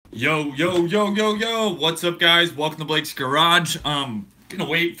Yo, yo, yo, yo, yo. What's up, guys? Welcome to Blake's Garage. Gonna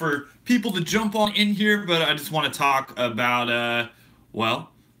wait for people to jump on in here, but I just want to talk about,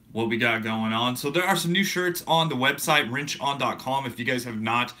 well, what we got going on. So there are some new shirts on the website, wrenchon.com. If you guys have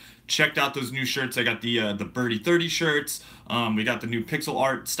not checked out those new shirts, I got the Birdie 30 shirts. We got the new pixel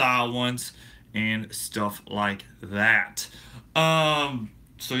art style ones and stuff like that.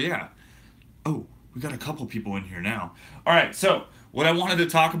 So yeah. Oh, we got a couple people in here now. All right, so what I wanted to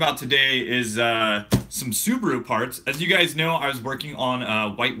talk about today is some Subaru parts. As you guys know, I was working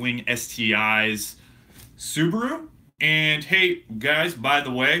on White Wing STI's Subaru. And hey, guys, by the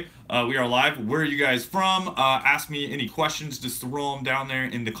way, we are live. Where are you guys from? Ask me any questions. Just throw them down there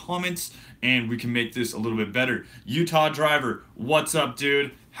in the comments, and we can make this a little bit better. Utah driver, what's up,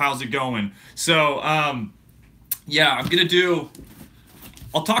 dude? How's it going? So, yeah,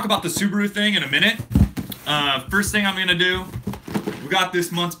 I'll talk about the Subaru thing in a minute. First thing I'm gonna do, we got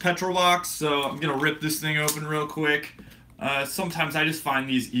this month's petrol box, so I'm gonna rip this thing open real quick. Sometimes I just find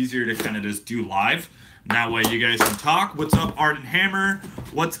these easier to kind of just do live. And that way you guys can talk. What's up, Arden Hammer?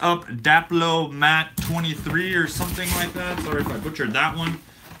 What's up, Daplo Matt 23 or something like that? Sorry if I butchered that one.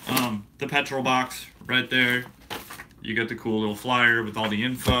 The petrol box right there. You got the cool little flyer with all the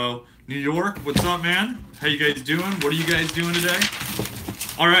info. New York, what's up, man? How you guys doing? What are you guys doing today?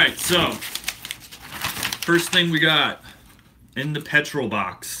 All right, so first thing we got in the petrol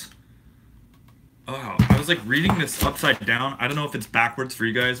box. Oh, I was like reading this upside down. I don't know if it's backwards for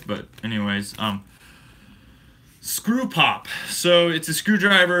you guys, but anyways, screw pop. So it's a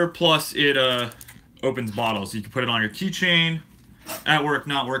screwdriver plus it opens bottles. You can put it on your keychain. At work,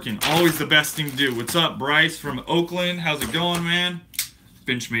 not working. Always the best thing to do. What's up, Bryce from Oakland? How's it going, man?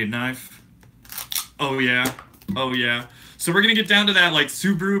 Benchmade knife. Oh yeah. Oh yeah. So we're gonna get down to that like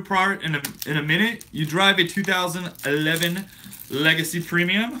Subaru part in a minute. You drive a 2011 Legacy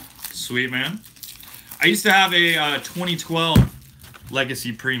Premium. Sweet, man. I used to have a 2012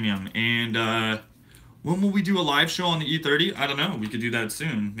 Legacy Premium, and when will we do a live show on the E30? I don't know. We could do that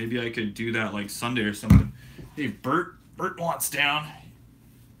soon. Maybe I could do that like Sunday or something. Hey, Bert wants down.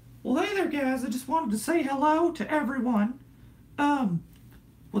 Well, hey there, guys. I just wanted to say hello to everyone.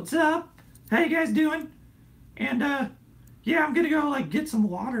 What's up? How you guys doing? And, yeah, I'm gonna go, like, get some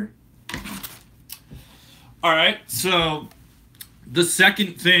water. Alright, so the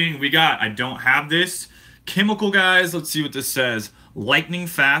second thing we got, I don't have this. Chemical, guys. Let's see what this says. Lightning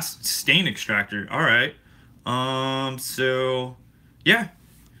fast stain extractor. Alright. So, yeah.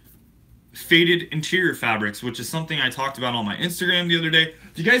 Faded interior fabrics, which is something I talked about on my Instagram the other day.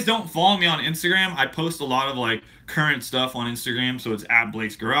 If you guys don't follow me on Instagram, I post a lot of like current stuff on Instagram, so it's at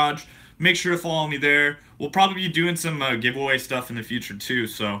Blake's Garage. Make sure to follow me there. We'll probably be doing some giveaway stuff in the future too,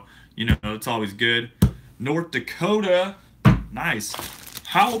 so you know it's always good. North Dakota, nice.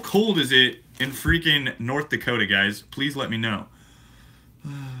 How cold is it in freaking North Dakota, guys? Please let me know.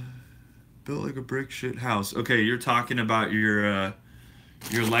 Built like a brick shit house. Okay, you're talking about your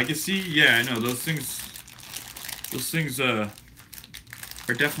Legacy? Yeah, I know those things are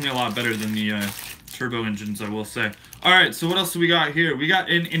definitely a lot better than the turbo engines, I will say. All right, so what else do we got here? We got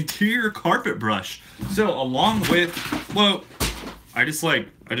an interior carpet brush. So along with, well, I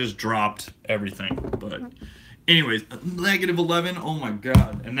just dropped everything, but anyways, -11. Oh my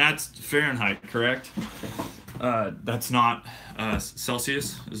god, and that's Fahrenheit, correct? That's not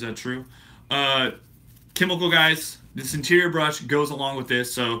Celsius. Is that true? Chemical, guys. This interior brush goes along with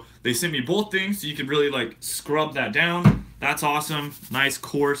this, so they sent me both things so you could really like scrub that down. That's awesome. Nice,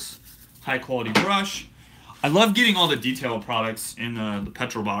 coarse, high quality brush. I love getting all the detailed products in the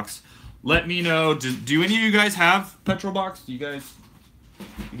petrol box. Let me know, do any of you guys have petrol box? Do you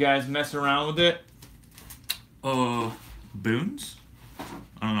guys mess around with it? Boons?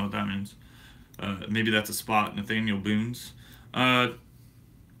 I don't know what that means. Maybe that's a spot, Nathaniel Boons.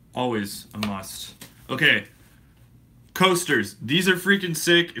 Always a must. Okay. Coasters. These are freaking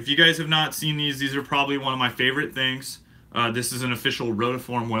sick. If you guys have not seen these are probably one of my favorite things. This is an official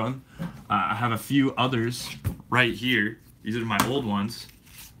Rotiform one. I have a few others right here. These are my old ones.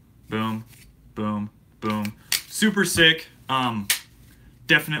 Boom, boom, boom. Super sick.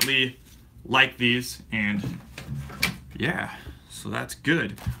 Definitely like these, and yeah, so that's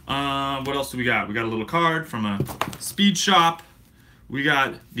good. What else do we got? We got a little card from a speed shop. We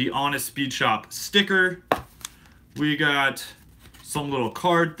got the Honest Speed Shop sticker. We got some little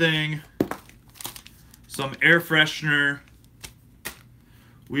card thing, some air freshener.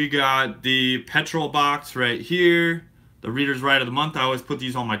 We got the petrol box right here, the Reader's Right of the Month. I always put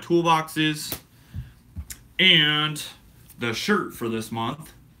these on my toolboxes. And the shirt for this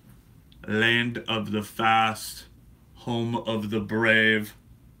month, Land of the Fast, Home of the Brave.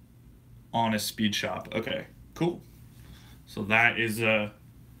 Honest Speed Shop. Okay, cool. So that is a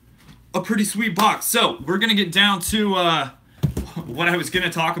pretty sweet box. So we're gonna get down to what I was gonna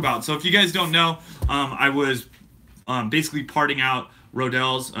talk about. So if you guys don't know, I was basically parting out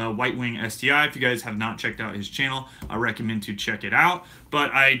Rodell's White Wing STI. If you guys have not checked out his channel, I recommend to check it out.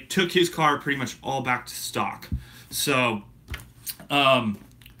 But I took his car pretty much all back to stock. So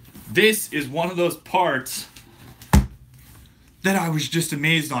this is one of those parts that I was just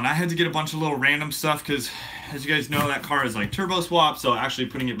amazed on. I had to get a bunch of little random stuff because, as you guys know, that car is like turbo swap, so actually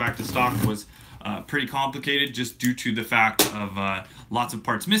putting it back to stock was pretty complicated just due to the fact of lots of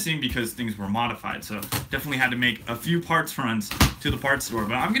parts missing because things were modified. So definitely had to make a few parts runs to the parts store.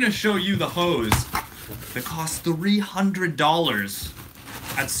 But I'm going to show you the hose that costs $300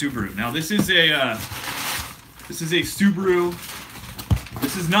 at Subaru. Now this is a Subaru.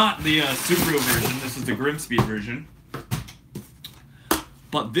 This is not the Subaru version. This is the Grimspeed version.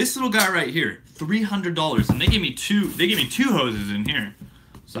 But this little guy right here, $300, and they gave me two hoses in here.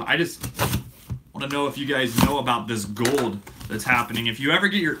 So I just want to know if you guys know about this gold that's happening. If you ever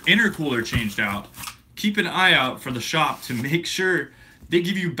get your intercooler changed out, keep an eye out for the shop to make sure they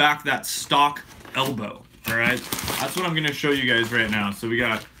give you back that stock elbow. All right, that's what I'm gonna show you guys right now. So we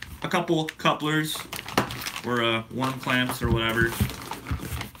got a couple couplers or one clamps or whatever.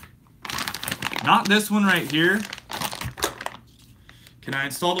 Not this one right here. Can I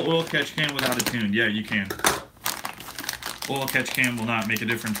install the oil catch can without a tune? Yeah, you can. Oil catch can will not make a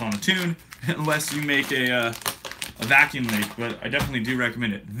difference on a tune unless you make a vacuum leak, but I definitely do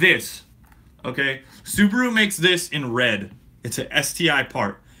recommend it. This, okay? Subaru makes this in red. It's an STI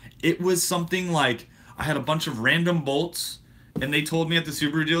part. It was something like, I had a bunch of random bolts, and they told me at the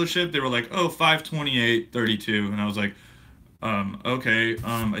Subaru dealership, they were like, oh, 528.32, and I was like, okay,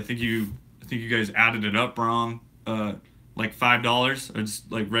 I think you guys added it up wrong. Like $5. I just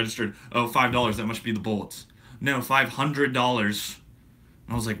like registered. Oh, $5. That must be the bolts. No, $500.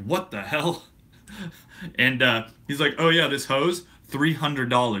 I was like, what the hell? And he's like, oh yeah, this hose,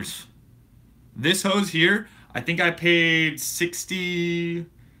 $300. This hose here, I think I paid $67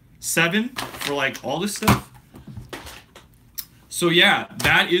 for like all this stuff. So yeah,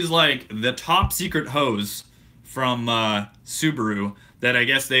 that is like the top secret hose from Subaru that I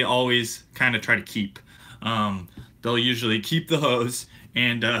guess they always kind of try to keep. They'll usually keep the hose,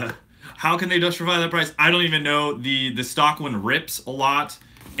 and how can they justify that price? I don't even know. The stock one rips a lot,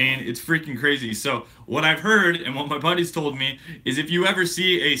 and it's freaking crazy. So what I've heard and what my buddies told me is if you ever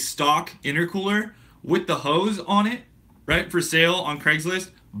see a stock intercooler with the hose on it, right, for sale on Craigslist,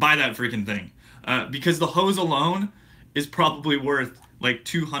 buy that freaking thing. Because the hose alone is probably worth like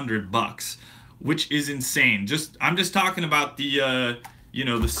 $200, which is insane. I'm just talking about the you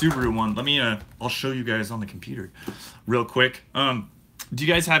know, the Subaru one. Let me I'll show you guys on the computer real quick. Do you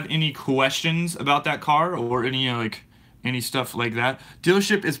guys have any questions about that car or any stuff like that?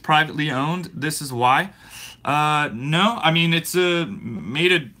 Dealership is privately owned. This is why. No, I mean it's a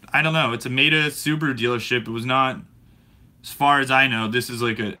I don't know, it's a Meta Subaru dealership. It was not, as far as I know, this is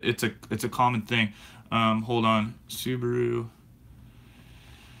like it's a common thing. Hold on. Subaru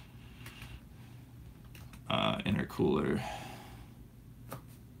intercooler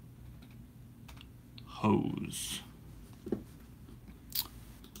hose.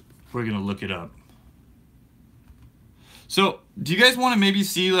 We're gonna look it up. So do you guys want to maybe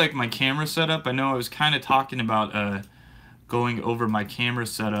see like my camera setup? I know I was kind of talking about going over my camera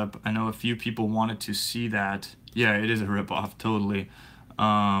setup. I know a few people wanted to see that. Yeah, it is a ripoff, totally.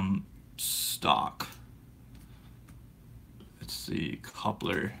 Stock. Let's see,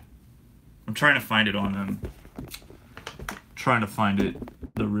 coupler. I'm trying to find it on trying to find it,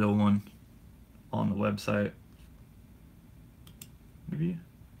 the real one, on the website. Maybe.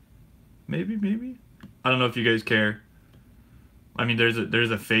 I don't know if you guys care. I mean, there's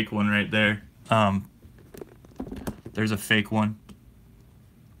a fake one right there. There's a fake one.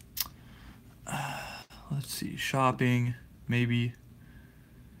 Let's see, shopping, maybe.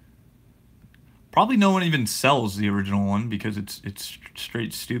 Probably no one even sells the original one because it's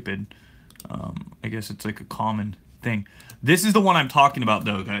straight stupid. I guess it's like a common thing. This is the one I'm talking about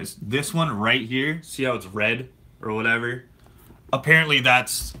though, guys. This one right here, see how it's red or whatever? Apparently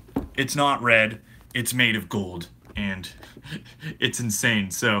it's not red, it's made of gold, and it's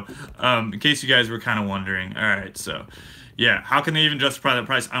insane. So in case you guys were kind of wondering, all right, so yeah, how can they even justify that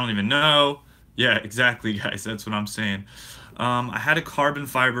price? I don't even know. Yeah, exactly, guys, that's what I'm saying. I had a carbon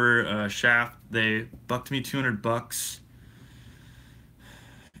fiber shaft. They bucked me $200,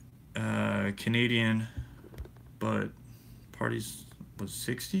 Canadian, but parties was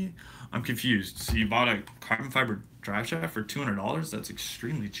 60. I'm confused. So you bought a carbon fiber drive shaft for $200? That's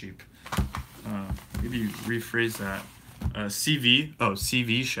extremely cheap. Maybe rephrase that. CV. Oh,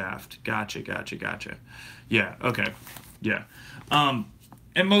 CV shaft. Gotcha. Yeah. Okay. Yeah.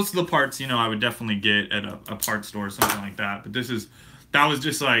 And most of the parts, you know, I would definitely get at a parts store or something like that. But that was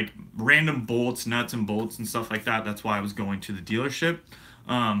just like random bolts, nuts and bolts and stuff like that. That's why I was going to the dealership.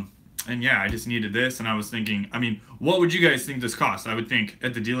 And yeah, I just needed this, and I was thinking, I mean, what would you guys think this cost? I would think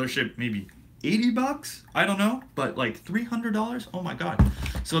at the dealership maybe 80 bucks. I don't know, but like $300. Oh my god.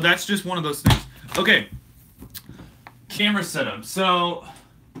 So that's just one of those things. Okay. Camera setup. So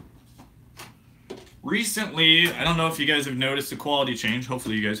recently, I don't know if you guys have noticed a quality change.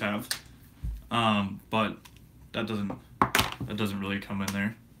 Hopefully you guys have. But that doesn't really come in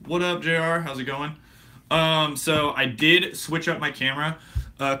there. What up, JR? How's it going? So I did switch up my camera.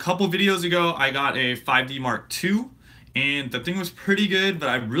 A couple videos ago, I got a 5D Mark II, and the thing was pretty good, but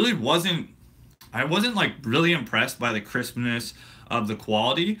I wasn't like really impressed by the crispness of the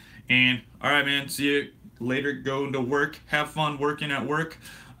quality. And all right, man, see you later, going to work, have fun working at work.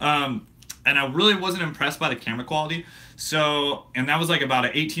 And I really wasn't impressed by the camera quality. So, and that was like about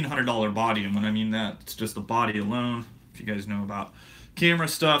an $1,800 body. And when I mean that, it's just the body alone, if you guys know about camera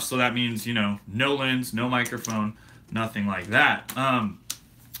stuff. So that means, you know, no lens, no microphone, nothing like that.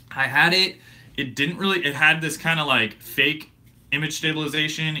 I had it had this kind of like fake image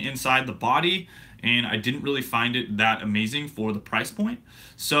stabilization inside the body, and I didn't really find it that amazing for the price point.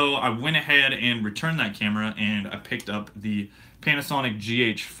 So I went ahead and returned that camera, and I picked up the Panasonic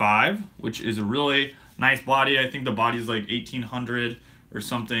GH5, which is a really nice body. I think the body is like 1,800 or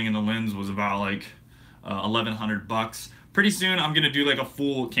something, and the lens was about like 1,100 bucks. Pretty soon I'm gonna do like a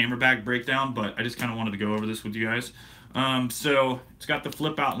full camera bag breakdown, but I just kind of wanted to go over this with you guys. So it's got the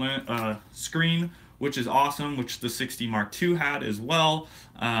flip out screen, which is awesome, which the 6D Mark II had as well.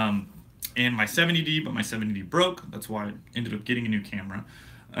 And my 70D, but my 70D broke. That's why I ended up getting a new camera.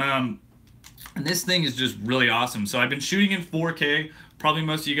 And this thing is just really awesome. So I've been shooting in 4K. Probably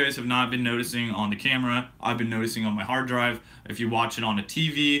most of you guys have not been noticing on the camera. I've been noticing on my hard drive. If you watch it on a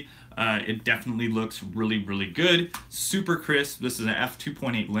TV, it definitely looks really, really good. Super crisp. This is an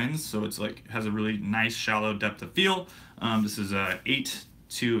f2.8 lens, so it's like has a really nice shallow depth of field. This is 8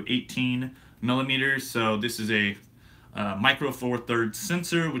 to 18 millimeters, so this is a micro four thirds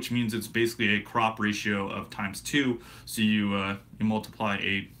sensor, which means it's basically a crop ratio of ×2. So you multiply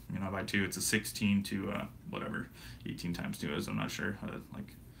 8, you know, by 2. It's a 16 to whatever 18 times 2 is. I'm not sure,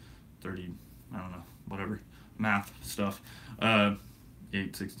 like 30. I don't know, whatever math stuff.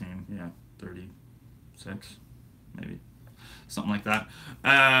 8, 16, yeah, 36, maybe, something like that.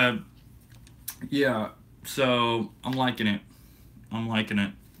 Yeah, so I'm liking it.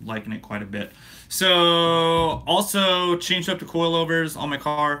 Liking it quite a bit. So also changed up the coilovers on my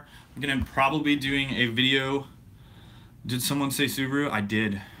car. I'm gonna probably be doing a video. Did someone say Subaru? I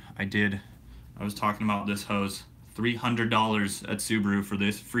did. I was talking about this hose. $300 at Subaru for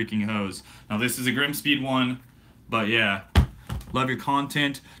this freaking hose. Now this is a Grimspeed one, but yeah. Love your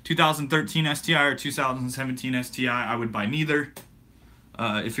content. 2013 STI or 2017 STI, I would buy neither.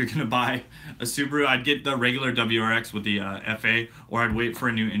 If you're gonna buy a Subaru, I'd get the regular WRX with the FA, or I'd wait for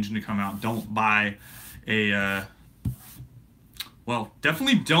a new engine to come out. Don't buy a, well,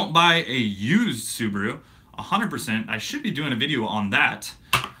 definitely don't buy a used Subaru. 100%. I should be doing a video on that.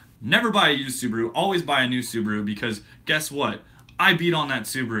 Never buy a used Subaru. Always buy a new Subaru, because guess what? I beat on that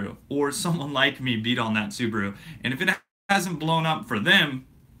Subaru, or someone like me beat on that Subaru, and if it hasn't blown up for them,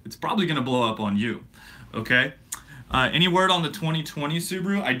 it's probably gonna blow up on you. Okay. Any word on the 2020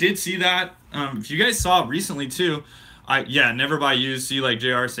 Subaru? I did see that. If you guys saw it recently too, yeah, never buy used. See, like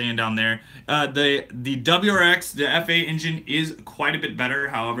JR saying down there, the WRX, the FA engine is quite a bit better.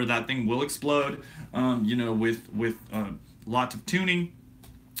 However, that thing will explode. You know, with lots of tuning,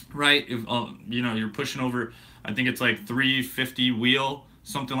 right? If you know, you're pushing over, I think it's like 350 wheel,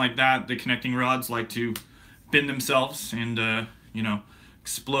 something like that. The connecting rods like to bend themselves and you know,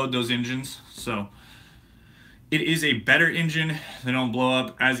 explode those engines. So it is a better engine. They don't blow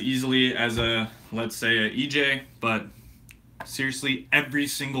up as easily as a, let's say, a EJ, but seriously, every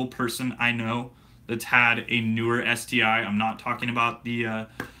single person I know that's had a newer STI, I'm not talking about the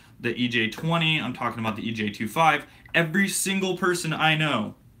EJ20, I'm talking about the EJ25. Every single person I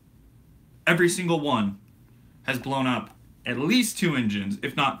know, every single one, has blown up at least 2 engines,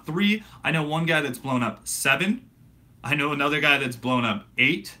 if not 3. I know one guy that's blown up 7. I know another guy that's blown up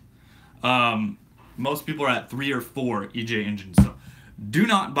 8. Most people are at 3 or 4 EJ engines. So do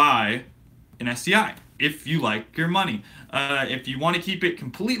not buy an STI if you like your money. If you want to keep it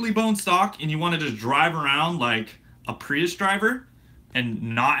completely bone stock and you want to just drive around like a Prius driver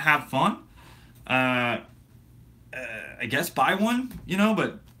and not have fun, I guess buy one, you know,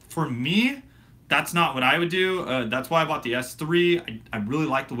 but for me, that's not what I would do. That's why I bought the S3. I really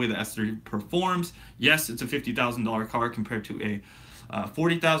like the way the S3 performs. Yes, it's a $50,000 car compared to a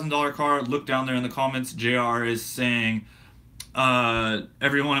 $40,000 car. Look down there in the comments. JR is saying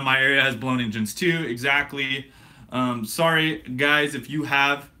everyone in my area has blown engines too. Exactly. Sorry, guys, if you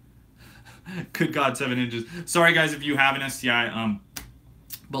have. Good God, 7 inches. Sorry, guys, if you have an STI.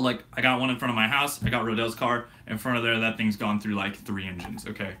 But like, I got one in front of my house. I got Rodell's car in front of there. That thing's gone through like 3 engines.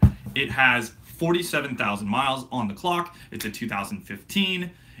 Okay, it has 47,000 miles on the clock. It's a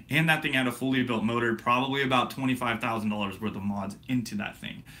 2015, and that thing had a fully built motor. Probably about $25,000 worth of mods into that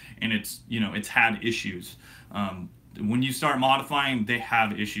thing, and it's, you know, it's had issues. When you start modifying, they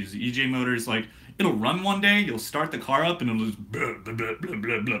have issues. The EJ motor is like, it'll run one day, you'll start the car up, and it'll just blah, blah, blah, blah,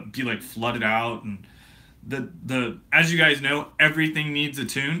 blah, blah, be like flooded out, and the as you guys know, everything needs a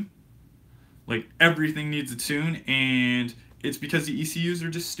tune. Like, everything needs a tune, and it's because the ECUs are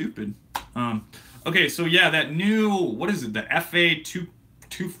just stupid. Okay, so yeah, that new, what is it, the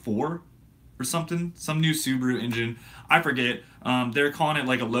FA224 or something, some new Subaru engine, I forget. They're calling it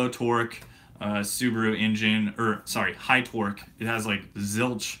like a low torque Subaru engine, or sorry, high torque. It has like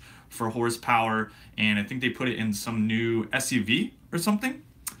zilch for horsepower, and I think they put it in some new SUV or something.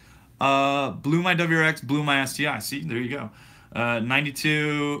 Blew my WRX, blew my STI. See, there you go.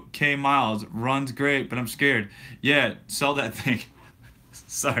 92K miles, runs great, but I'm scared. Yeah, sell that thing.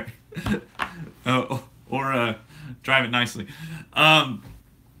 Sorry. Or drive it nicely.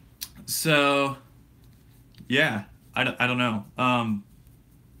 So yeah, I don't know.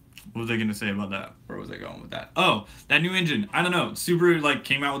 What was I gonna say about that? Where was I going with that? Oh, that new engine. I don't know. Subaru like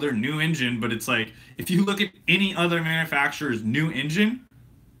came out with their new engine, but it's like, if you look at any other manufacturer's new engine,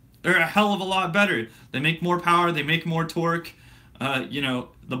 they're a hell of a lot better. They make more power, they make more torque. You know,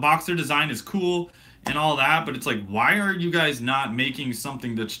 the Boxer design is cool and all that, but it's like, why are you guys not making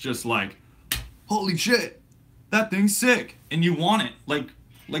something that's just like, holy shit, that thing's sick, and you want it? Like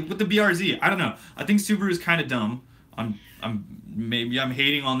with the BRZ. I don't know. I think Subaru is kind of dumb. Maybe I'm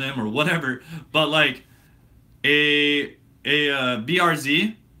hating on them or whatever, but like a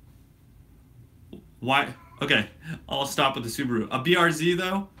BRZ. Why? Okay, I'll stop with the Subaru. A BRZ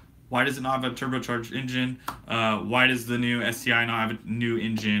though. Why does it not have a turbocharged engine? Why does the new STI not have a new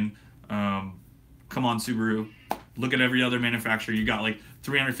engine? Come on, Subaru. Look at every other manufacturer. You got like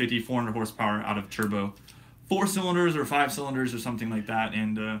 350, 400 horsepower out of turbo 4 cylinders or 5 cylinders or something like that,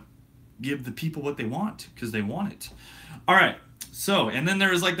 and give the people what they want, because they want it. All right. So, and then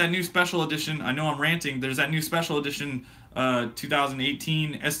there's like that new special edition. I know I'm ranting. There's that new special edition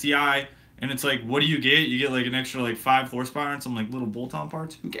 2018 STI. And it's like, what do you get? You get like an extra like 5 horsepower and some like little bolt-on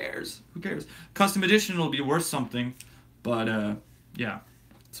parts. Who cares? Who cares? Custom edition will be worth something, but yeah,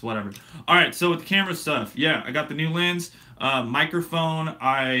 it's whatever. All right, so with the camera stuff, yeah, I got the new lens, microphone.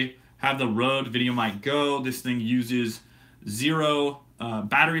 I have the Rode Video Mic Go. This thing uses 0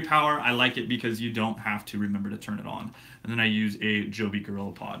 battery power. I like it because you don't have to remember to turn it on. And then I use a Joby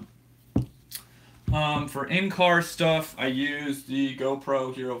Gorilla Pod. For in-car stuff, I use the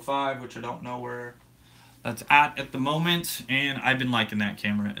GoPro Hero 5, which I don't know where that's at the moment, and I've been liking that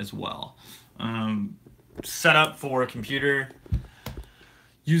camera as well. Set up for a computer.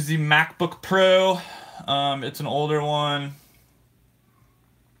 Use the MacBook Pro. It's an older one.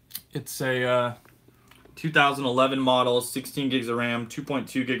 It's a 2011 model, 16 gigs of RAM,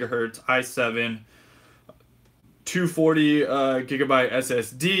 2.2 gigahertz, i7. 240 gigabyte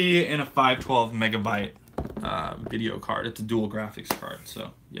SSD and a 512 megabyte video card. It's a dual graphics card,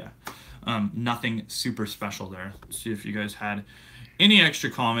 so yeah, nothing super special there. Let's see if you guys had any extra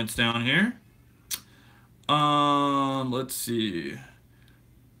comments down here. Let's see.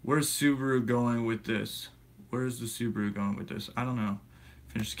 Where's Subaru going with this? Where's the Subaru going with this? I don't know.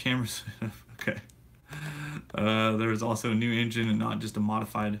 Finish the camera setup. Okay. There's also a new engine and not just a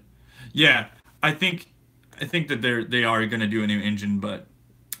modified. Yeah, I think that they are going to do a new engine, but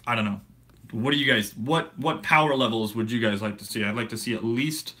I don't know. What do you guys, what power levels would you guys like to see? I'd like to see at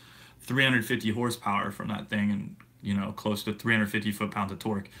least 350 horsepower from that thing, and, you know, close to 350 foot-pounds of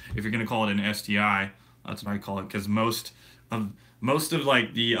torque. If you're going to call it an STI, that's what I call it, because most of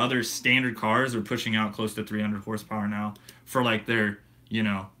like the other standard cars are pushing out close to 300 horsepower now for like their, you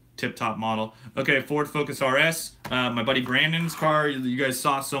know, tip-top model. Okay, Ford Focus RS, my buddy Brandon's car, you guys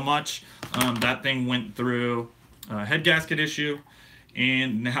saw so much. That thing went through a head gasket issue,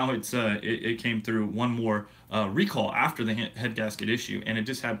 and now it came through one more recall after the head gasket issue, and it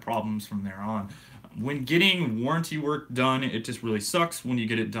just had problems from there on. when getting warranty work done, it just really sucks when you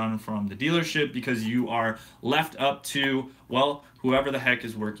get it done from the dealership because you are left up to, well, whoever the heck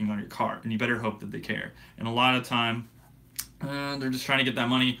is working on your car, and you better hope that they care. And a lot of time, they're just trying to get that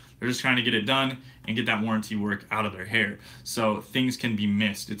money. They're just trying to get it done and get that warranty work out of their hair. So things can be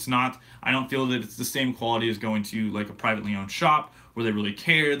missed. It's not, I don't feel that it's the same quality as going to like a privately owned shop where they really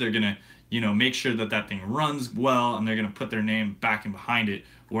care. They're going to, make sure that that thing runs well, and they're going to put their name back and behind it.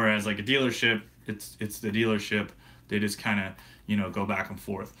 Whereas like a dealership, it's the dealership. They just kind of, go back and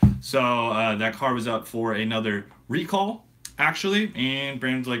forth. So that car was up for another recall, actually. And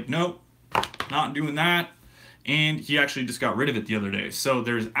Brandon's like, nope, not doing that. And he actually just got rid of it the other day. So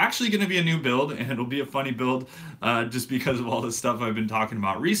there's actually going to be a new build, and it'll be a funny build just because of all the stuff I've been talking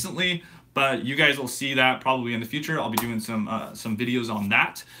about recently. But you guys will see that probably in the future. I'll be doing some videos on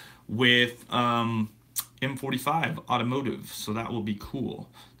that with M45 Automotive. So that will be cool.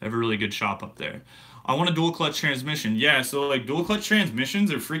 They have a really good shop up there. I want a dual clutch transmission. Yeah, so like dual clutch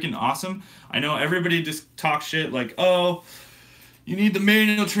transmissions are freaking awesome. I know everybody just talks shit like, oh, you need the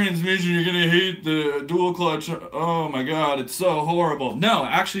manual transmission, you're gonna hate the dual clutch. Oh my god, it's so horrible. No,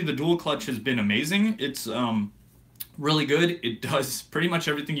 actually the dual clutch has been amazing. It's really good. It does pretty much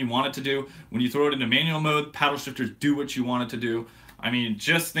everything you want it to do. When you throw it into manual mode, paddle shifters do what you want it to do. I mean,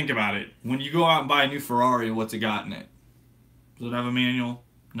 just think about it. When you go out and buy a new Ferrari, what's it got in it? Does it have a manual?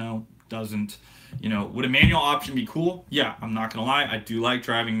 No, doesn't. Would a manual option be cool? Yeah, I'm not gonna lie, I do like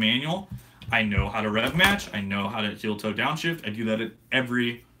driving manual. I know how to rev match. I know how to heel toe downshift. I do that at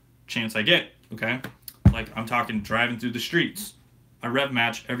every chance I get, okay? Like, I'm talking driving through the streets. I rev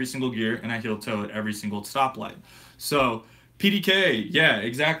match every single gear, and I heel toe at every single stoplight. So, PDK, yeah,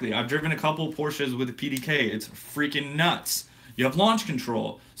 exactly. I've driven a couple Porsches with a PDK. It's freaking nuts. You have launch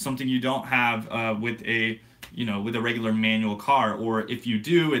control, something you don't have with a regular manual car. Or if you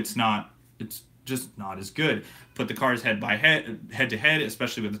do, it's just not as good. Put the cars head to head,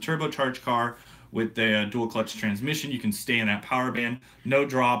 especially with the turbocharged car with the dual clutch transmission. You can stay in that power band, no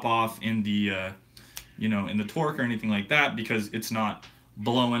drop off in the in the torque or anything like that, because it's not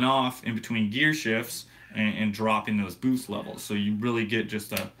blowing off in between gear shifts and dropping those boost levels. So you really get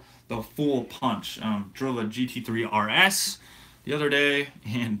just the full punch. Drove a GT3 RS the other day,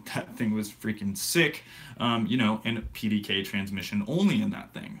 and that thing was freaking sick. And PDK transmission only in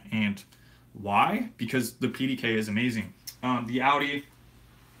that thing. And why? Because the PDK is amazing. The Audi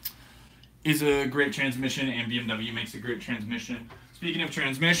is a great transmission, and BMW makes a great transmission. Speaking of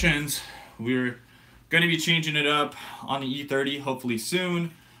transmissions, we're going to be changing it up on the E30 hopefully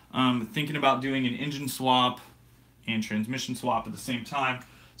soon. Thinking about doing an engine swap and transmission swap at the same time.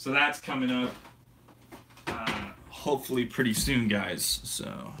 So that's coming up hopefully pretty soon, guys.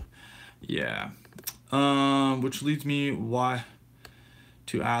 So yeah. Which leads me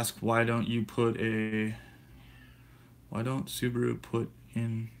to ask, why don't Subaru put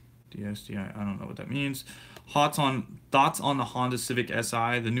in the SDI? I don't know what that means. Thoughts on the Honda Civic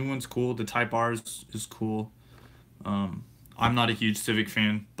Si. The new one's cool. The Type R is cool. I'm not a huge Civic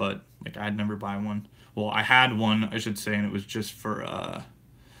fan, but like I'd never buy one. Well, I had one, I should say, and it was just for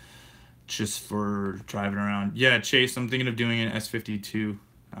driving around. Yeah, Chase, I'm thinking of doing an S52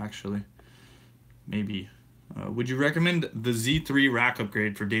 actually. Maybe. Would you recommend the Z3 rack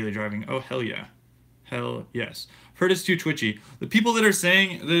upgrade for daily driving? Oh, hell yeah. Hell yes. Heard it's too twitchy. The people that are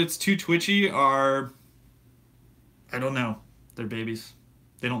saying that it's too twitchy are, I don't know, they're babies.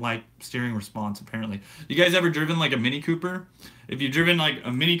 They don't like steering response, apparently. You guys ever driven like a Mini Cooper? If you've driven like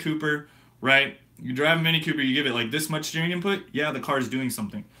a Mini Cooper, right? You drive a Mini Cooper, you give it like this much steering input, yeah, the car is doing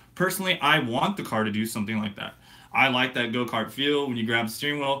something. Personally, I want the car to do something like that. I like that go-kart feel when you grab the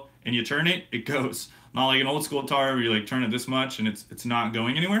steering wheel and you turn it, it goes. Not like an old school car where you like turn it this much and it's not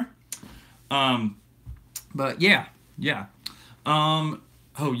going anywhere. But yeah. Oh,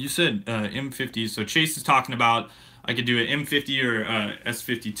 you said M50. So Chase is talking about I could do an M50 or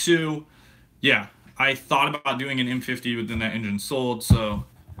S52. Yeah, I thought about doing an M50, but then that engine sold. So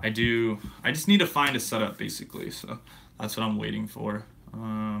I just need to find a setup basically. So that's what I'm waiting for.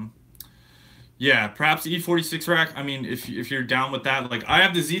 Yeah, perhaps the E46 rack. I mean, if you're down with that, like I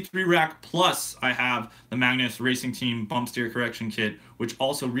have the Z3 rack plus I have the Magnus Racing Team bump steer correction kit, which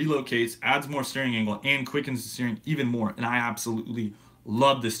also relocates, adds more steering angle, and quickens the steering even more. And I absolutely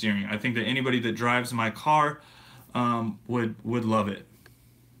love the steering. I think that anybody that drives my car would love it.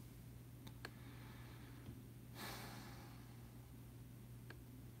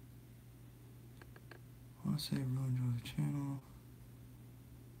 I want to say really enjoy the channel.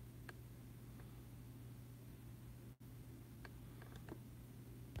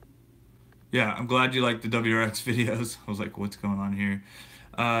 Yeah, I'm glad you like the WRX videos. I was like, what's going on here?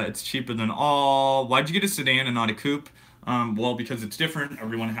 It's cheaper than all. Why'd you get a sedan and not a coupe? Well, because it's different.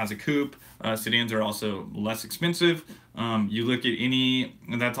 Everyone has a coupe. Sedans are also less expensive. You look at any,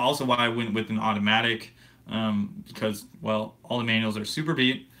 and that's also why I went with an automatic, because, well, all the manuals are super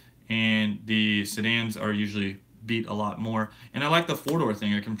beat, and the sedans are usually beat a lot more. And I like the four-door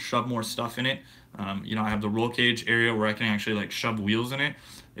thing. I can shove more stuff in it. I have the roll cage area where I can actually like shove wheels in it.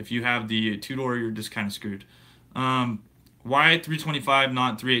 If you have the two-door, you're just kind of screwed. Why 325,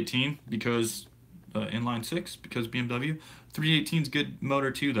 not 318? Because inline six. Because BMW 318 is good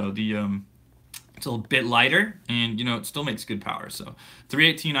motor too, though. It's a little bit lighter, and it still makes good power. So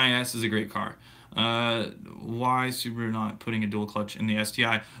 318 IS is a great car. Why Subaru not putting a dual clutch in the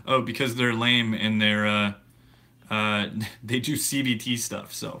STI? Oh, because they're lame and they do CVT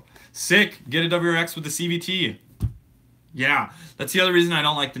stuff. So sick. Get a WRX with the CVT. Yeah, that's the other reason I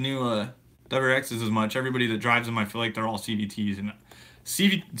don't like the new WRXs as much. Everybody that drives them, I feel like they're all CVTs. And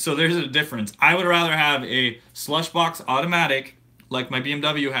so there's a difference. I would rather have a slush box automatic like my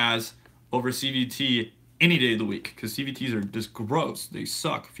BMW has over CVT any day of the week, because CVTs are just gross. They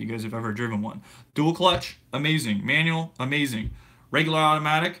suck if you guys have ever driven one. Dual clutch, amazing. Manual, amazing. Regular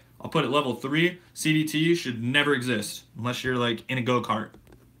automatic, I'll put it level 3. CVT should never exist unless you're like in a go-kart,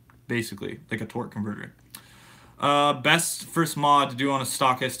 basically, like a torque converter. Best first mod to do on a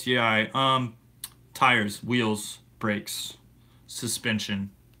stock STI. Tires, wheels, brakes,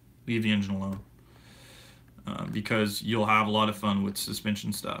 suspension. Leave the engine alone. Because you'll have a lot of fun with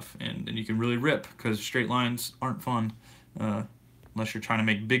suspension stuff, and you can really rip, because straight lines aren't fun unless you're trying to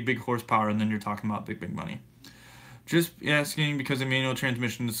make big horsepower, and then you're talking about big money. Just asking because a manual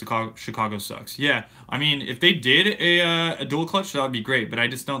transmission in Chicago sucks. Yeah, I mean, if they did a dual clutch, that would be great, but I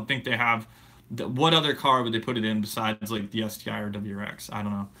just don't think they have. What other car would they put it in besides like the STI or WRX? I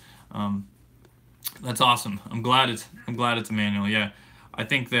don't know. That's awesome. I'm glad it's a manual. Yeah. I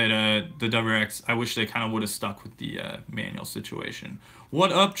think that the WRX, I wish they kind of would have stuck with the manual situation.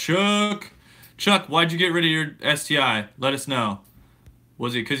 What up, Chuck? Chuck, why'd you get rid of your STI? Let us know.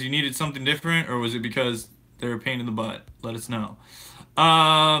 Was it because you needed something different, or was it because they were a pain in the butt? Let us know.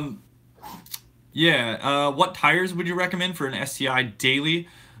 What tires would you recommend for an STI daily?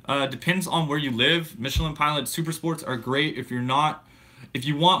 Depends on where you live. Michelin Pilot Super Sports are great. If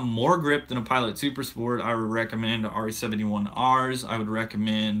you want more grip than a Pilot Super Sport, I would recommend RE71Rs. I would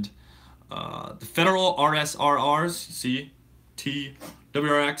recommend the Federal RSRRs. See,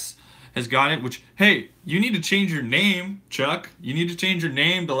 WRX has got it. Which, hey, you need to change your name, Chuck. You need to change your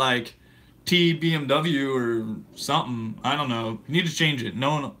name to like BMW or something. I don't know. You need to change it.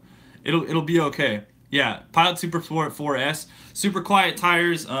 No, it'll be okay. Yeah, Pilot Super Sport 4S. Super quiet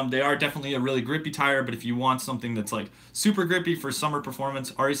tires. They are definitely a really grippy tire, but if you want something that's like super grippy for summer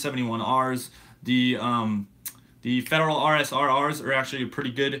performance, RE71Rs. The Federal RSRRs are actually a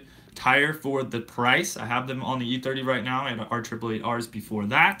pretty good tire for the price. I have them on the E30 right now. I had R888Rs before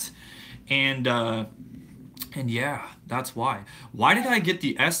that. And yeah, that's why. Why did I get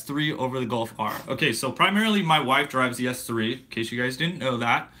the S3 over the Golf R? Okay, so primarily my wife drives the S3, in case you guys didn't know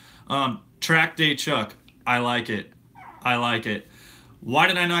that. Track day Chuck, I like it. I like it. Why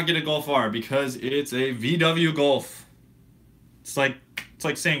did I not get a Golf R? Because it's a VW Golf. It's like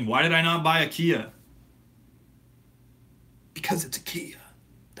saying, why did I not buy a Kia? Because it's a Kia.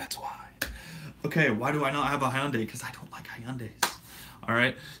 That's why. Okay, why do I not have a Hyundai? Because I don't like Hyundais. All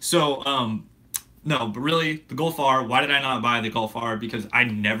right. So, no, but really, the Golf R, why did I not buy the Golf R? Because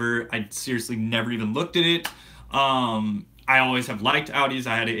I seriously never even looked at it. I always have liked Audis.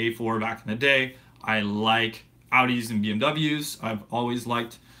 I had an A4 back in the day. I like Audis and BMWs. I've always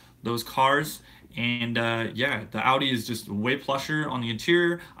liked those cars. And yeah, the Audi is just way plusher on the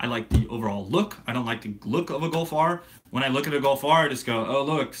interior. I like the overall look. I don't like the look of a Golf R. When I look at a Golf R, I just go, oh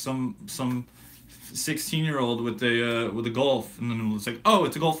look, some 16-year-old with a Golf, and then it's like, oh,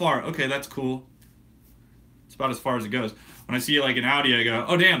 it's a Golf R. Okay, that's cool. It's about as far as it goes. When I see like an Audi, I go,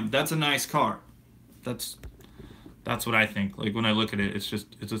 oh damn, that's a nice car. That's what I think. Like when I look at it, it's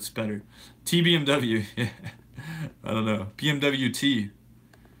just better. BMW, yeah. I don't know. BMW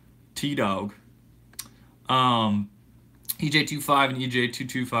T-Dog. EJ25 and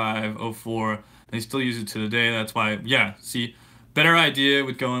EJ22504. They still use it to today. That's why, yeah. See, better idea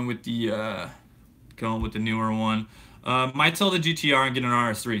with going with the newer one. Might sell the GTR and get an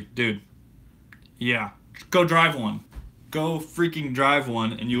RS3, dude. Yeah, go drive one. Go freaking drive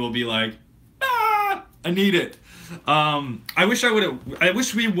one, and you will be like, ah, I need it. I wish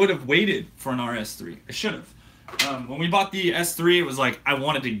we would have waited for an RS3. I should have. When we bought the S3, it was like I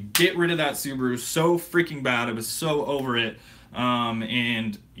wanted to get rid of that Subaru so freaking bad. I was so over it.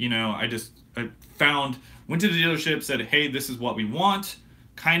 And you know, I went to the dealership, said, hey, this is what we want.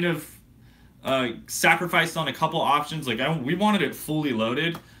 kind of sacrificed on a couple options. Like we wanted it fully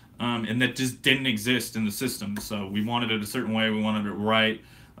loaded, and that just didn't exist in the system. So we wanted it a certain way. We wanted it right,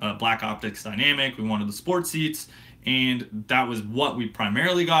 black optics dynamic. We wanted the sport seats, and that was what we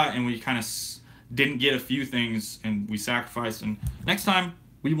primarily got. And we kind of didn't get a few things, and we sacrificed. And next time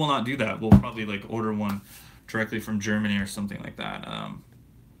we will not do that. We'll probably like order one directly from Germany or something like that.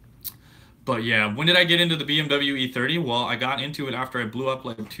 But yeah, when did I get into the BMW E30? Well, I got into it after I blew up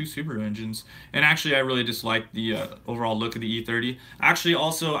like 2 Subaru engines. And actually, I really disliked the overall look of the E30. Actually,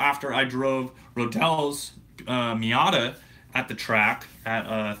 also after I drove Rodell's Miata at the track at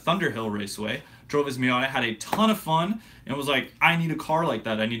Thunderhill Raceway. Drove his Miata, had a ton of fun, and was like, I need a car like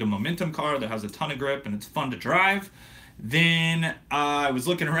that. I need a momentum car that has a ton of grip and it's fun to drive. Then I was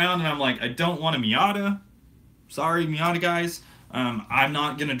looking around and I'm like, I don't want a Miata. Sorry, Miata guys. I'm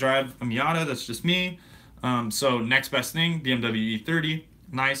not going to drive a Miata. That's just me. So next best thing, BMW E30.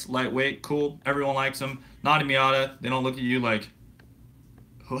 Nice, lightweight, cool. Everyone likes them. Not a Miata. They don't look at you like,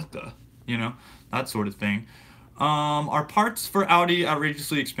 what the? You know, that sort of thing. Are parts for Audi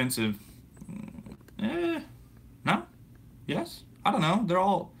outrageously expensive? No? Yes? I don't know. They're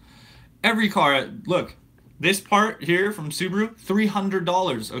all... Every car... Look, this part here from Subaru,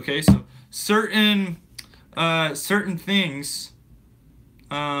 $300. Okay, so certain things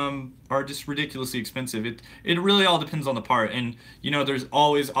are just ridiculously expensive. It really all depends on the part, and you know there's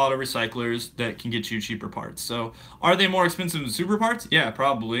always auto recyclers that can get you cheaper parts. So are they more expensive than Subaru parts? Yeah,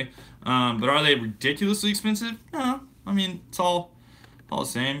 probably. But are they ridiculously expensive? No. I mean, it's all the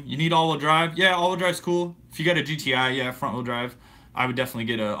same. You need all-wheel drive? Yeah, all-wheel drive's cool. If you got a GTI, yeah, front-wheel drive. I would definitely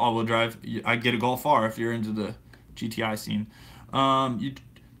get a all-wheel drive. I'd get a Golf R if you're into the GTI scene.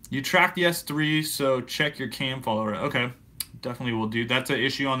 You track the S3, so check your cam follower. Okay, definitely will do. That's an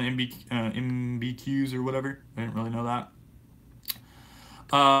issue on the MBQs or whatever. I didn't really know that.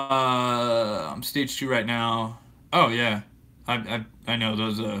 I'm stage 2 right now. Oh yeah, I know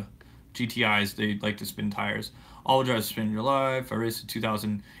those GTIs. They like to spin tires. All-wheel drive spin your life. I raced a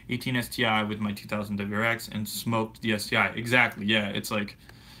 2018 STI with my 2000 WRX and smoked the STI. Exactly. Yeah, it's like,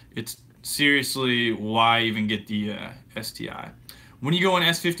 it's seriously why even get the STI. When you go on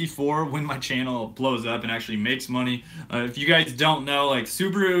S54, when my channel blows up and actually makes money, if you guys don't know, like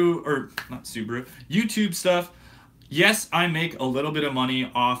Subaru, or not Subaru, YouTube stuff, yes, I make a little bit of money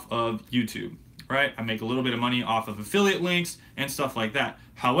off of YouTube, right? I make a little bit of money off of affiliate links and stuff like that.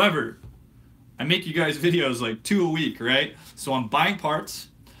 However, I make you guys videos like 2 a week, right? So I'm buying parts,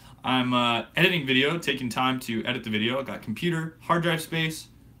 I'm editing video, taking time to edit the video. I got computer, hard drive space,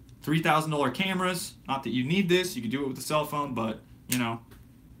 $3,000 cameras. Not that you need this, you can do it with a cell phone, but you know,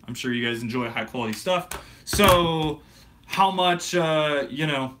 I'm sure you guys enjoy high quality stuff. So how much, you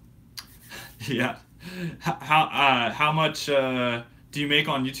know, yeah, how much do you make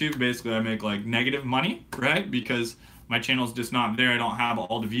on YouTube? Basically, I make like negative money, right? Because my channel's just not there. I don't have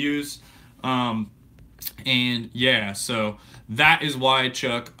all the views. And yeah, so that is why,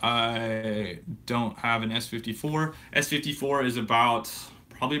 Chuck, I don't have an S54. S54 is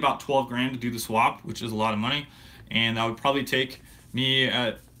probably about 12 grand to do the swap, which is a lot of money. And that would probably take me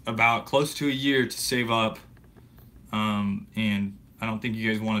at about close to a year to save up. And I don't think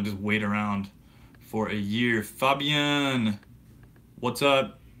you guys want to just wait around for a year. Fabian, what's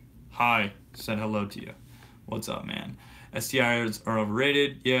up? Hi, said hello to you. What's up, man? STIs are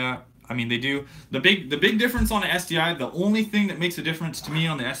overrated. Yeah, I mean they do. The big difference on the STI, the only thing that makes a difference to me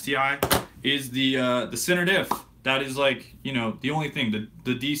on the STI is the center diff. That is like, you know, the only thing.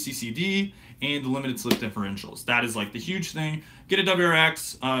 The DCCD and the limited slip differentials. That is like the huge thing. Get a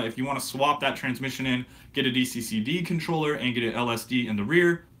WRX. If you want to swap that transmission in, get a DCCD controller and get an LSD in the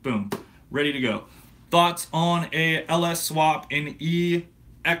rear. Boom, ready to go. Thoughts on a LS swap in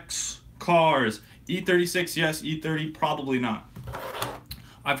EX cars? E36, yes. E30, probably not.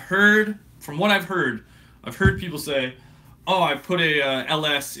 From what I've heard people say, oh, I put a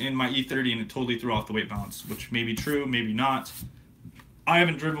LS in my E30 and it totally threw off the weight balance, which may be true, maybe not. I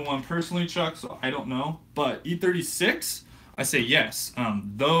haven't driven one personally, Chuck, so I don't know. But E36, I say yes.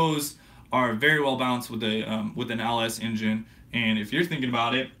 Those are very well balanced with an LS engine. And if you're thinking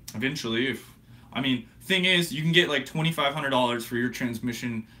about it, eventually, thing is, you can get like $2,500 for your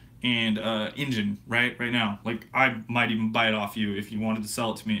transmission and engine right now. Like, I might even buy it off you if you wanted to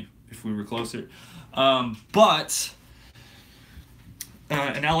sell it to me if we were closer. But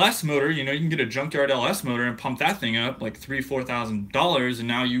an LS motor, you know, you can get a junkyard LS motor and pump that thing up like $3,000-$4,000, and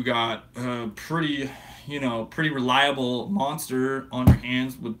now you got a pretty reliable monster on your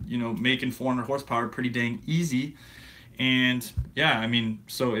hands with, you know, making 400 horsepower pretty dang easy. And yeah, I mean,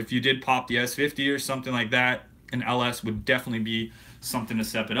 so if you did pop the S50 or something like that, an LS would definitely be something to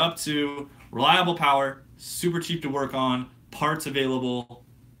step it up to. Reliable power, super cheap to work on, parts available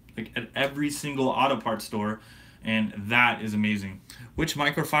like at every single auto parts store, and that is amazing. Which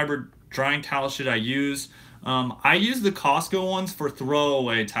microfiber drying towel should I use? I use the Costco ones for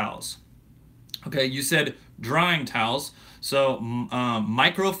throwaway towels. Okay, you said drying towels, so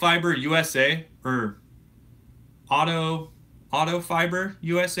Microfiber USA or Auto Fiber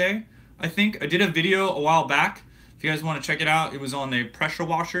USA. I think I did a video a while back. If you guys want to check it out, it was on a pressure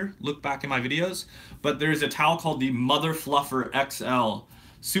washer. Look back in my videos. But there's a towel called the Mother Fluffer XL.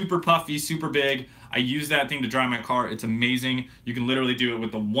 Super puffy, super big. I use that thing to dry my car. It's amazing. You can literally do it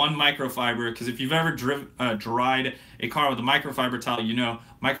with the one microfiber, because if you've ever dried a car with a microfiber towel, you know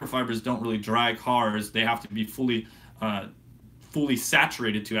microfibers don't really dry cars. They have to be fully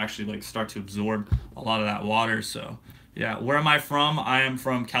saturated to actually like start to absorb a lot of that water. So yeah, where am I from? I am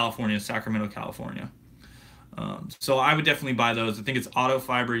from California, Sacramento, California. So I would definitely buy those. I think it's Auto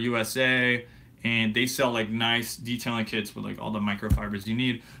Fiber USA, and they sell like nice detailing kits with like all the microfibers you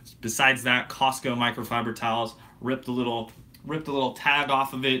need. Besides that, Costco microfiber towels, rip the little tag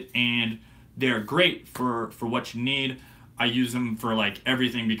off of it, and they're great for what you need. I use them for like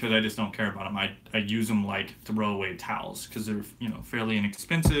everything because I just don't care about them. I use them like throwaway towels because they're, you know, fairly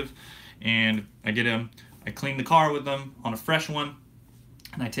inexpensive, and I get them. I clean the car with them on a fresh one,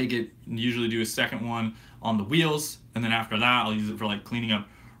 and I take it and usually do a second one on the wheels, and then after that I'll use it for like cleaning up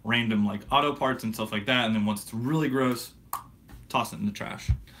random like auto parts and stuff like that, and then once it's really gross, toss it in the trash.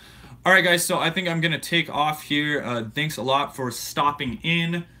 All right guys, so I think I'm gonna take off here. Thanks a lot for stopping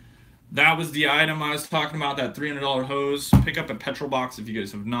in. That was the item I was talking about, that $300 hose. Pick up a Petrol Box if you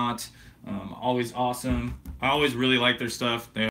guys have not. Always awesome. I always really like their stuff. They